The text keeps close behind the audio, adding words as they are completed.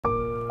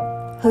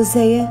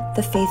Hosea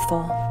the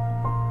Faithful.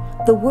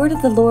 The word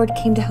of the Lord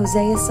came to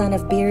Hosea son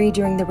of Beeri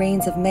during the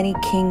reigns of many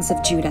kings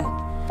of Judah.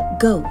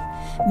 Go,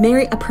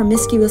 marry a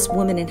promiscuous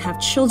woman and have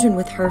children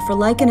with her, for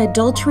like an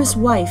adulterous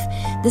wife,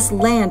 this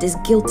land is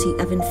guilty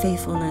of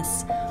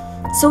unfaithfulness.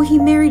 So he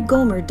married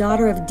Gomer,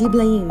 daughter of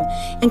Diblaim,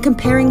 and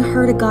comparing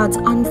her to God's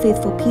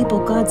unfaithful people,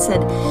 God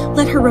said,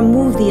 "Let her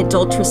remove the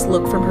adulterous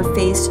look from her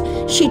face.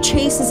 She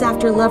chases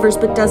after lovers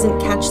but doesn't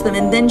catch them,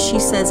 and then she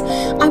says,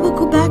 'I will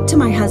go back to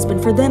my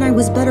husband, for then I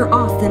was better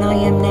off than I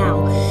am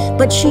now.'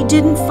 But she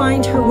didn't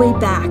find her way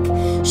back.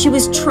 She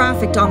was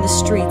trafficked on the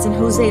streets, and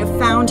Hosea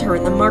found her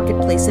in the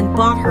marketplace and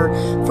bought her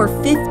for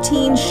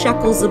 15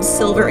 shekels of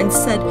silver and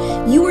said,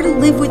 'You are to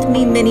live with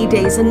me many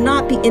days and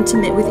not be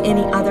intimate with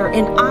any other,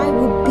 and I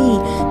will be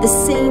the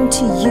same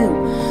to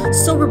you.'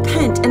 So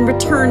repent and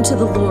return to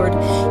the Lord.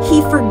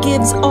 He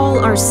forgives all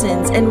our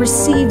sins and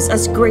receives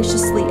us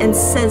graciously and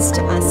says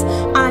to us,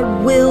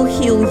 'I will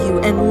heal you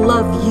and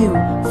love you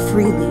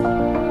freely.'"